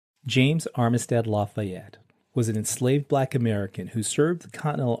James Armistead Lafayette was an enslaved black American who served the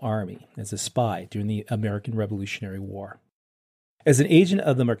Continental Army as a spy during the American Revolutionary War. As an agent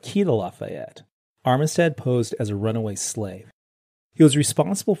of the Marquis de Lafayette, Armistead posed as a runaway slave. He was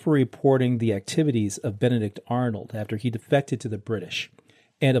responsible for reporting the activities of Benedict Arnold after he defected to the British,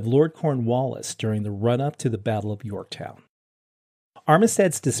 and of Lord Cornwallis during the run-up to the Battle of Yorktown.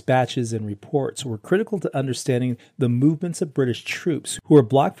 Armistead's dispatches and reports were critical to understanding the movements of British troops who were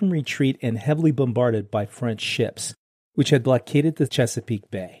blocked from retreat and heavily bombarded by French ships, which had blockaded the Chesapeake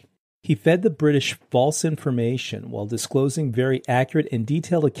Bay. He fed the British false information while disclosing very accurate and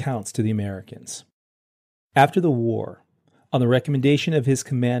detailed accounts to the Americans. After the war, on the recommendation of his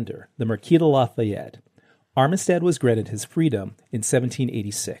commander, the Marquis de Lafayette, Armistead was granted his freedom in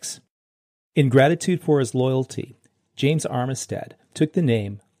 1786. In gratitude for his loyalty, James Armistead took the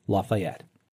name Lafayette.